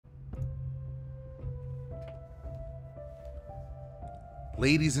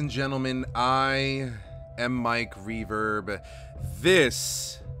Ladies and gentlemen, I am MikeReverb.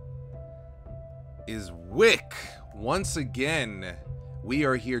 This is Wick. Once again, we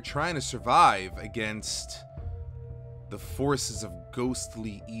are here trying to survive against the forces of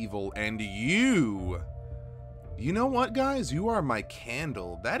ghostly evil, and you know what, guys? You are my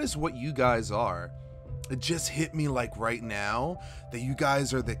candle. That is what you guys are. It just hit me like right now that you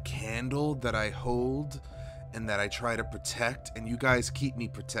guys are the candle that I hold and that I try to protect, and you guys keep me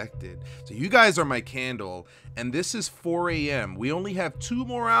protected. So you guys are my candle, and this is 4 a.m. We only have 2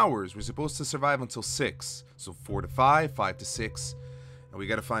 more hours. We're supposed to survive until 6. So 4 to 5, 5 to 6, and we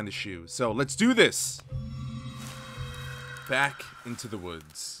gotta find a shoe. So let's do this. Back into the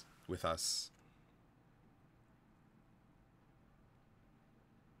woods with us.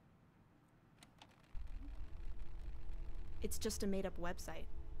 It's just a made-up website.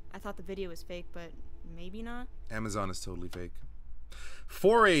 I thought the video was fake, but maybe not. Amazon is totally fake.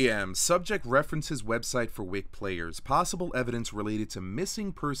 4 a.m. Subject references website for Wick players. Possible evidence related to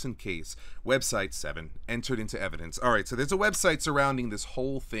missing person case. Website 7. Entered into evidence. Alright, so there's a website surrounding this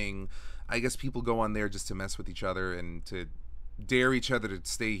whole thing. I guess people go on there just to mess with each other and to dare each other to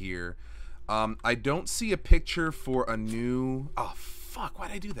stay here. I don't see a picture for a new... Oh, fuck.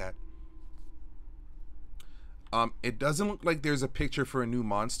 Why'd I do that? It doesn't look like there's a picture for a new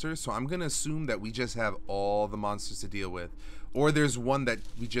monster, so I'm gonna assume that we just have all the monsters to deal with. Or there's one that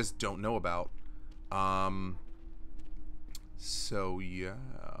we just don't know about. So yeah.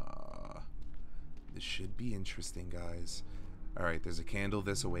 This should be interesting, guys. Alright, there's a candle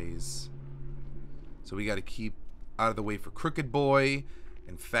this a ways. So we gotta keep out of the way for Crooked Boy,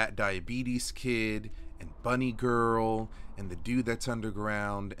 and Fat Diabetes Kid, and Bunny Girl, and the dude that's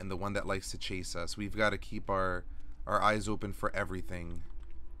underground, and the one that likes to chase us. We've got to keep our eyes open for everything.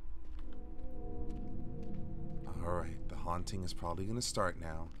 Alright, the haunting is probably going to start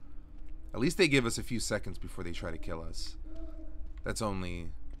now. At least they give us a few seconds before they try to kill us. That's only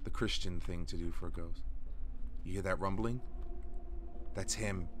the Christian thing to do for a ghost. You hear that rumbling? That's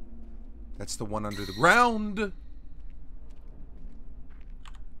him. That's the one under the ground!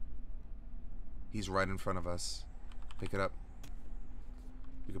 He's right in front of us. Pick it up.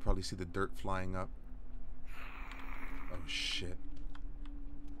 You could probably see the dirt flying up. Oh, shit.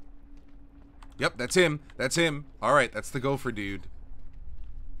 Yep, that's him. That's him. Alright, that's the gopher dude.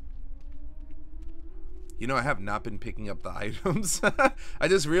 You know, I have not been picking up the items. I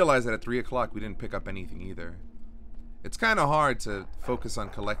just realized that at 3 o'clock we didn't pick up anything either. It's kind of hard to focus on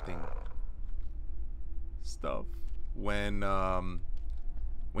collecting stuff when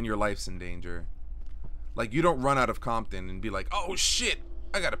your life's in danger. Like, you don't run out of Compton and be like, oh shit,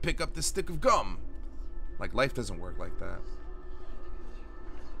 I gotta pick up this stick of gum. Like, life doesn't work like that.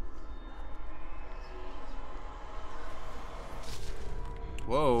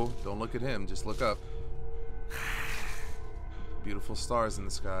 Whoa, don't look at him, just look up. Beautiful stars in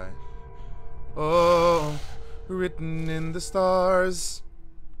the sky. Oh, written in the stars.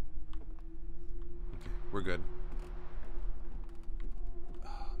 Okay, we're good.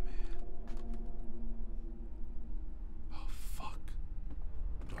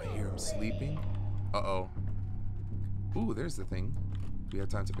 Sleeping? Uh-oh. Ooh, there's the thing. Do we have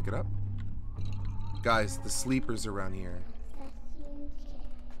time to pick it up? Guys, the sleepers around here.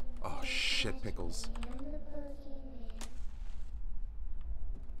 Oh, shit, pickles.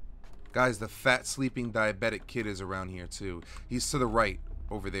 Guys, the fat sleeping diabetic kid is around here, too. He's to the right,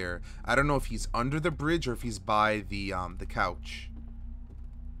 over there. I don't know if he's under the bridge or if he's by the couch.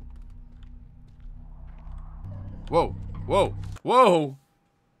 Whoa, whoa, whoa!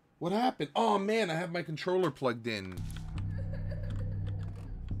 What happened? Oh man, I have my controller plugged in.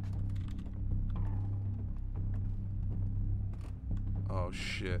 Oh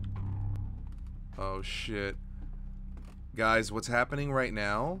shit. Oh shit. Guys, what's happening right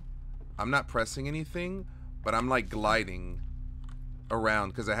now? I'm not pressing anything, but I'm like gliding around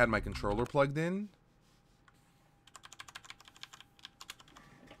because I had my controller plugged in.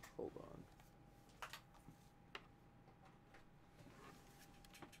 Hold on.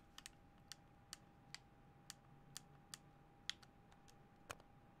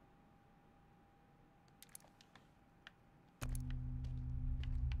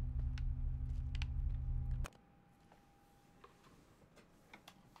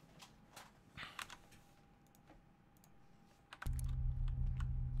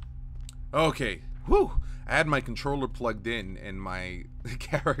 Okay, whew, I had my controller plugged in and my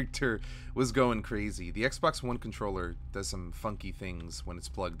character was going crazy. The Xbox One controller does some funky things when it's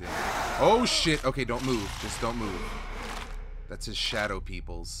plugged in. Oh shit, okay, don't move, just don't move. That's his shadow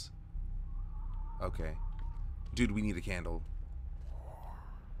peoples. Okay. Dude, we need a candle.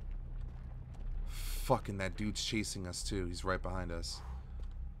 fucking that dude's chasing us too. He's right behind us.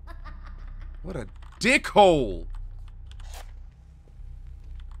 What a dickhole!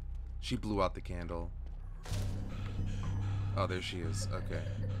 She blew out the candle. Oh, there she is. Okay.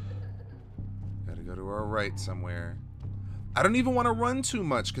 Gotta go to our right somewhere. I don't even want to run too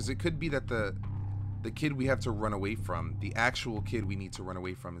much, because it could be that the kid we have to run away from, the actual kid we need to run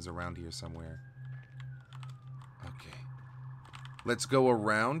away from, is around here somewhere. Okay. Let's go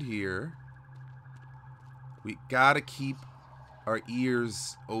around here. We gotta keep our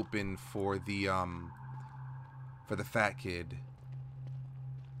ears open for the fat kid.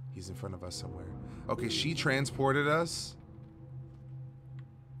 He's in front of us somewhere. Okay, she transported us.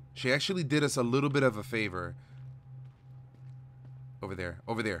 She actually did us a little bit of a favor. Over there,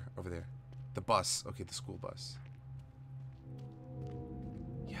 over there, over there. The bus. Okay, the school bus.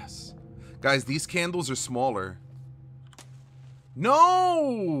 Yes. Guys, these candles are smaller.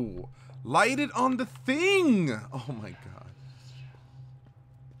 No! Light it on the thing! Oh my god.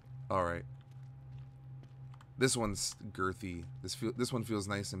 Alright. This one's girthy. This one feels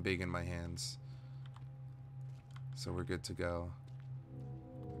nice and big in my hands. So we're good to go.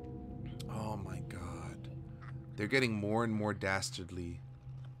 Oh my god. They're getting more and more dastardly.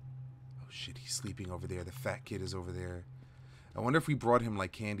 Oh shit, he's sleeping over there. The fat kid is over there. I wonder if we brought him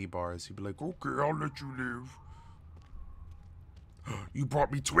like candy bars. He'd be like, okay, I'll let you live. You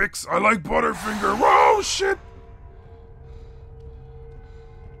brought me Twix? I like Butterfinger. Whoa, shit!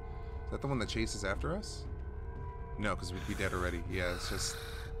 Is that the one that chases after us? No, because we'd be dead already. Yeah, it's just...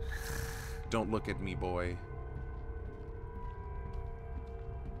 Don't look at me, boy.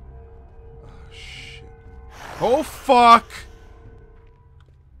 Oh, shit. Oh, fuck!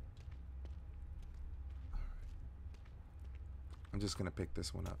 I'm just gonna pick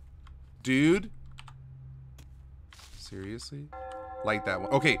this one up. Dude? Seriously? Light that one.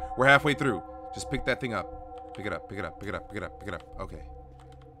 Okay, we're halfway through. Just pick that thing up. Pick it up, pick it up, pick it up, pick it up, pick it up. Okay.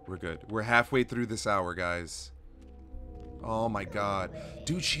 We're good. We're halfway through this hour, guys. Oh my god.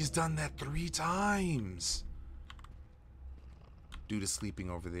 Dude, she's done that 3 times. Dude is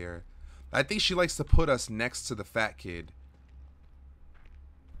sleeping over there. I think she likes to put us next to the fat kid.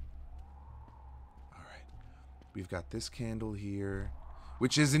 Alright. We've got this candle here.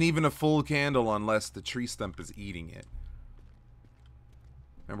 Which isn't even a full candle unless the tree stump is eating it.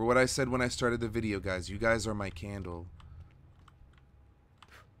 Remember what I said when I started the video, guys? You guys are my candle.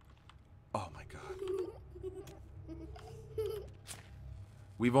 Oh my god.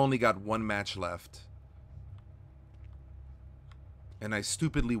 We've only got 1 match left. And I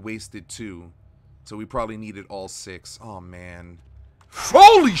stupidly wasted 2. So we probably needed all 6. Oh man.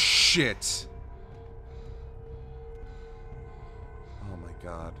 Holy shit! Oh my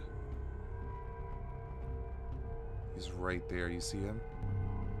god. He's right there. You see him?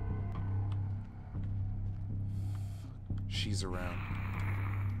 She's around.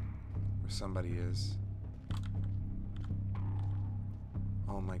 Where somebody is.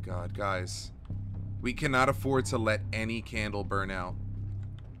 Oh my god, guys. We cannot afford to let any candle burn out.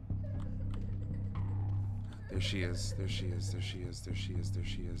 There she is. There she is. There she is. There she is. There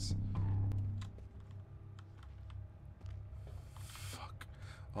she is. Fuck.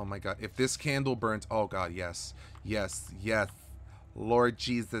 Oh my god. If this candle burns... Oh god, yes. Yes. Yes. Lord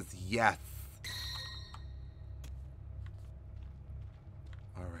Jesus, yes.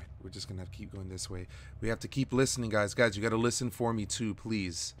 Alright. We're just gonna have to keep going this way. We have to keep listening, guys. Guys, you gotta listen for me too,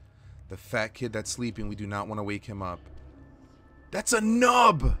 please. The fat kid that's sleeping, we do not want to wake him up. That's a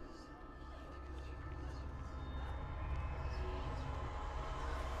nub!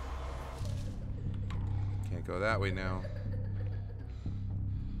 Can't go that way now.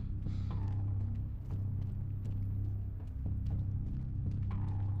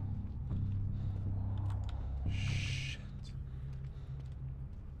 Shit.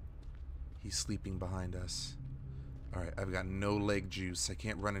 He's sleeping behind us. Alright, I've got no leg juice. I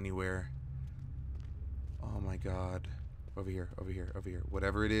can't run anywhere. Oh my god. Over here, over here, over here.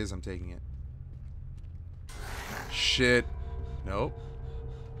 Whatever it is, I'm taking it. Shit. Nope.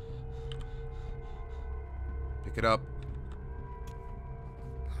 Pick it up.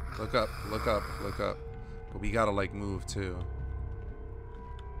 Look up, look up, look up. But we gotta, like, move, too.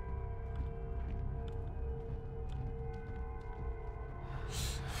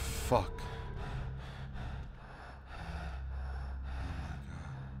 Fuck.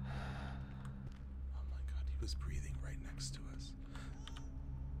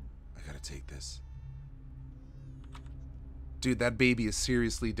 Take this. Dude, that baby is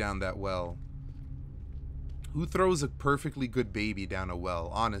seriously down that well. Who throws a perfectly good baby down a well,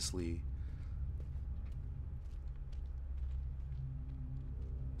 honestly?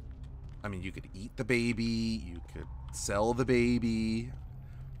 I mean, you could eat the baby. You could sell the baby.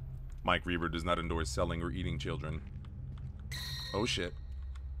 MikeReverb does not endorse selling or eating children. Oh, shit.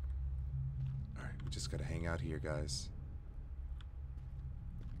 Alright, we just gotta hang out here, guys.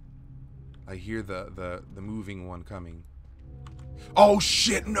 I hear the moving one coming. Oh,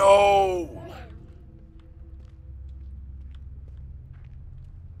 shit, no!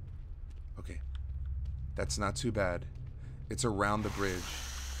 Okay. That's not too bad. It's around the bridge.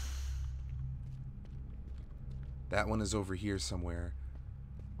 That one is over here somewhere.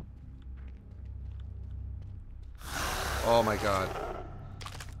 Oh my god.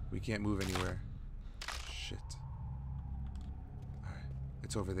 We can't move anywhere. Shit. Alright.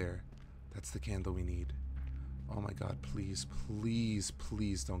 It's over there. That's the candle we need. Oh my god, please, please,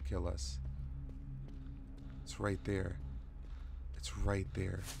 please don't kill us. It's right there. It's right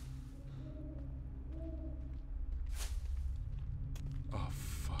there. Oh,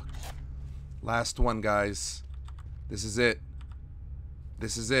 fuck. Last one, guys. This is it.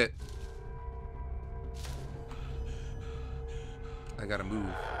 This is it. I gotta move.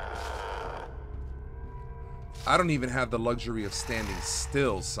 I don't even have the luxury of standing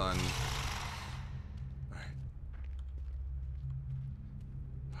still, son. Alright.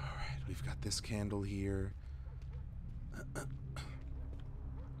 Alright, we've got this candle here.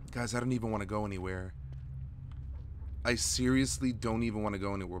 Guys, I don't even want to go anywhere. I seriously don't even want to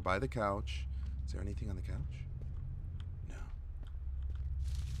go anywhere. We're by the couch. Is there anything on the couch? No.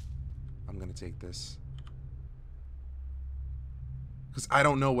 I'm gonna take this. Because I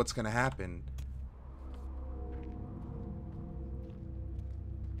don't know what's going to happen.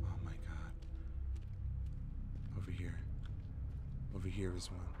 Oh my god. Over here. Over here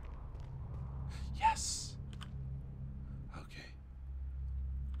is one. Yes. Okay.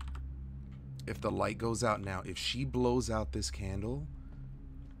 If the light goes out now, if she blows out this candle,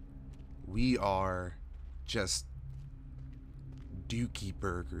 we are just dookie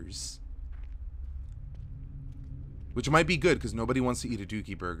burgers. Which might be good, because nobody wants to eat a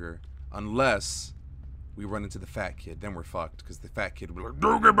dookie burger. Unless we run into the fat kid. Then we're fucked, because the fat kid will be like,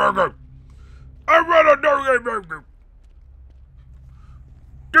 Dookie burger! I want a dookie burger!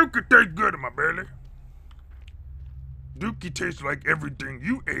 Dookie tastes good in my belly. Dookie tastes like everything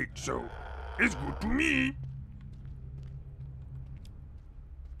you ate, so it's good to me.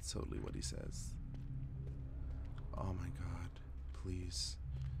 That's totally what he says. Oh my god. Please.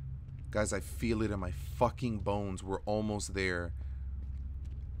 Guys, I feel it in my fucking bones. We're almost there.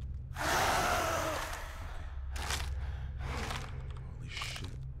 Okay. Holy shit.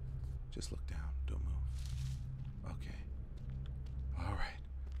 Just look down. Don't move. Okay. Alright.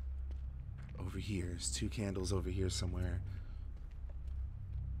 Over here. There's 2 candles over here somewhere.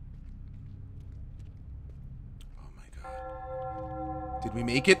 Oh my god. Did we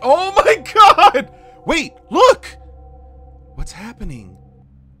make it? Oh my god! Wait, look! What's happening?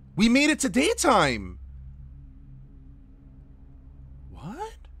 We made it to daytime.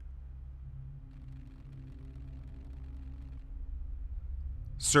 What?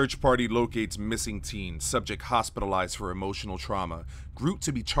 Search party locates missing teen. Subject hospitalized for emotional trauma. Group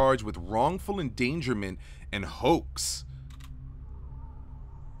to be charged with wrongful endangerment and hoax.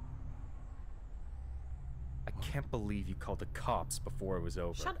 I can't believe you called the cops before it was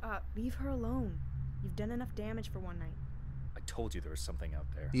over. Shut up. Leave her alone. You've done enough damage for one night. I told you there was something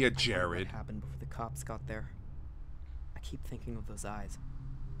out there. Yeah, I wonder Jared. what happened before the cops got there? I keep thinking of those eyes.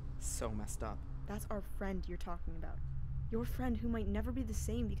 So messed up. That's our friend you're talking about. Your friend who might never be the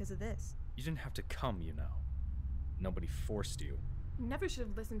same because of this. You didn't have to come, you know. Nobody forced you. Never should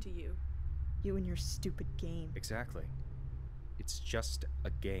have listened to you. You and your stupid game. Exactly. It's just a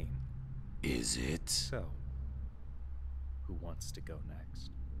game. Is it? So, who wants to go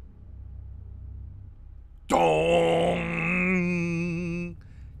next? Dong!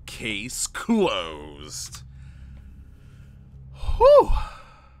 Case closed. Whew.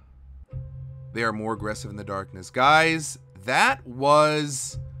 They are more aggressive in the darkness. Guys, that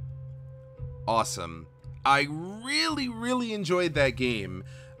was awesome. I really, really enjoyed that game.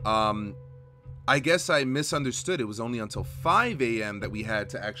 I guess I misunderstood. It was only until 5 a.m. that we had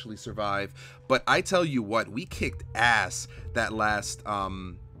to actually survive. But I tell you what, we kicked ass that last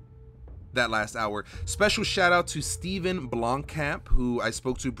hour. Special shout out to Steven Blancamp, who I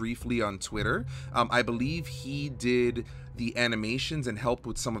spoke to briefly on Twitter. I believe he did the animations and helped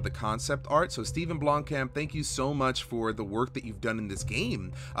with some of the concept art. So Steven Blancamp, thank you so much for the work that you've done in this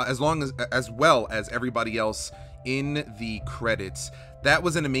game, as well as everybody else in the credits. That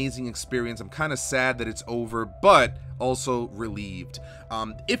was an amazing experience. I'm kind of sad that it's over, but also relieved.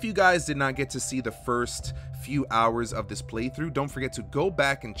 If you guys did not get to see the first few hours of this playthrough, don't forget to go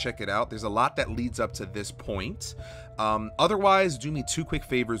back and check it out. There's a lot that leads up to this point. Otherwise, do me 2 quick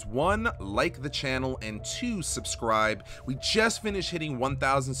favors. 1, like the channel, and 2, subscribe. We just finished hitting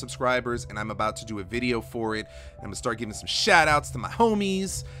 1,000 subscribers, and I'm about to do a video for it. I'm gonna start giving some shout outs to my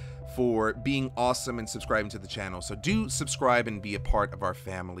homies for being awesome and subscribing to the channel. So do subscribe and be a part of our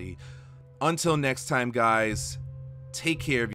family. Until next time, guys, take care of